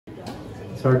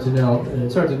It's hard to know.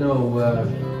 It's hard to know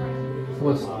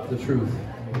what's the truth.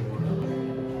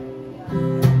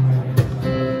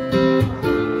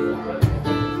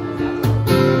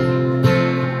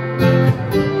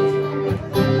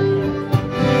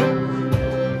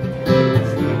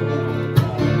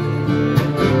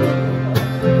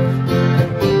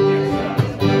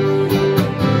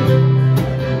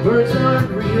 Birds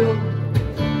aren't real.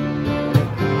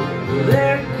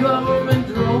 They're government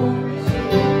drones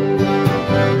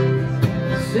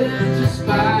sent to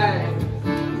spy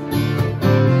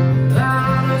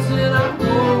on us in our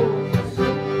homes,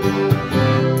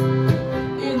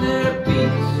 in their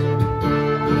beaks,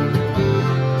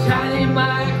 tiny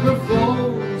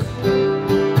microphones.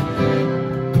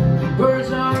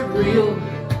 Birds aren't real.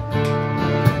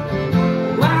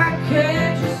 Why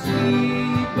can't you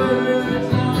see birds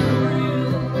aren't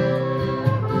real?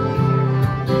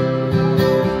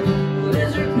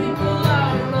 Lizard people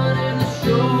are running the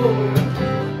show.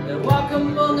 They walk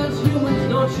among us humans,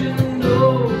 don't you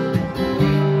know?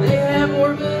 They have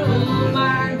orbital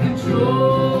mind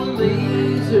control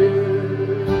lasers.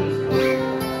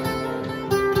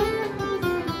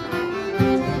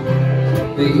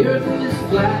 The earth is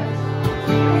flat.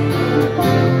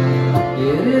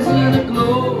 It isn't a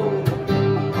globe.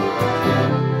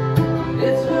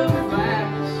 It's a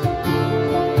fact.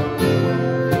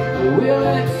 We'll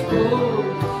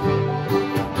expose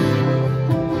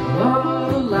all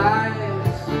the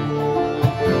lies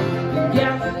that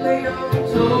Galileo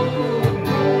told.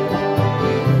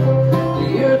 The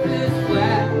earth is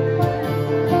flat.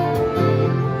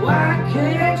 Why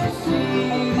can't you see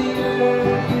the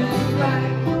earth is flat?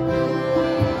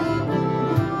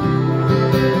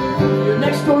 Your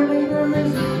next door neighbor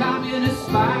is a communist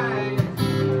spy.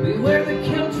 Beware the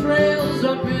chemtrails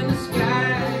up in the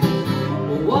sky.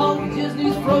 Well, Walt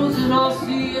Disney's frozen, all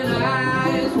seeing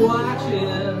eyes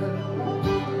watching.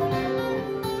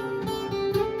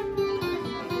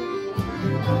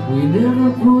 We never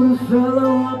put a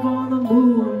fellow up on the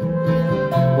moon,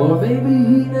 or maybe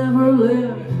he never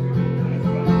lived.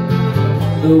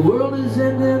 The world is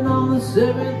ending on the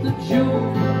 7th of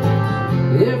June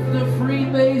if the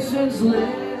Freemasons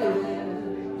live.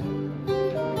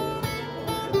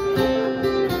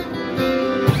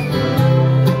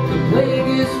 The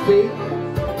plague is fake.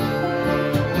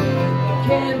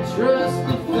 Can't trust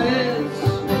the feds.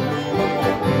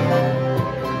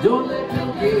 Don't let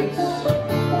Bill Gates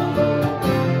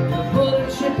put a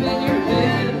chip in your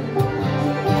head.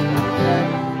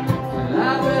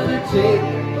 I'd rather take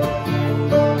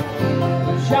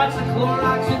shots of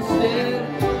Clorox instead.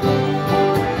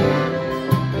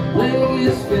 The plague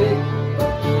is fake.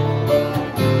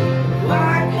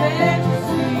 Why can't you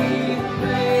see the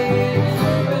plague is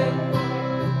fake?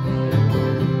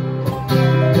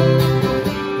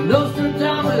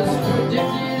 Nostradamus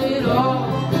predicted it all.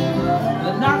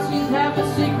 The Nazis have a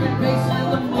secret base in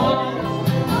the mall.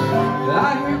 I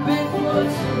hear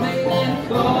Bigfoot's mating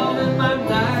call in my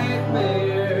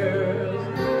nightmares.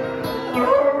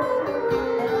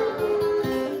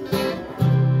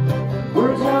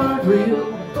 Words aren't real.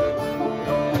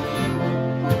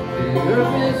 The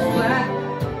earth is flat.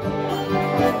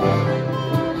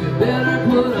 You better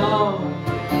put on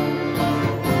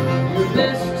your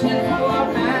best tinfoil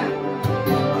hat.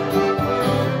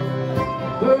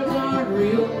 Birds aren't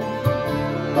real.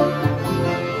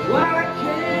 Why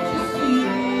can't you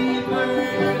see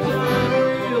birds aren't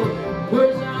real?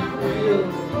 Birds aren't real.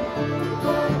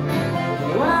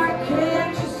 Why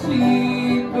can't you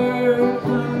see birds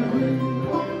aren't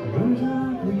real? Birds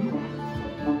aren't real.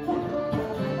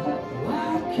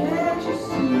 Why can't you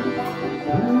see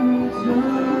birds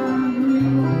aren't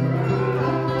real?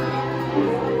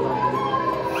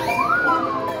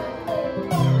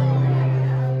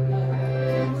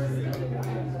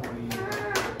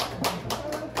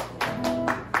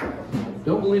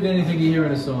 Don't believe anything you hear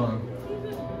in a song.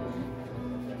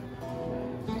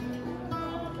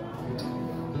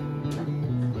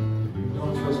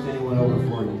 Don't trust anyone over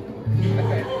 40.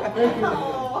 Thank you.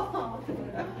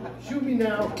 Shoot me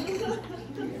now.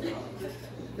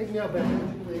 Take me out, Banjo,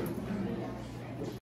 please.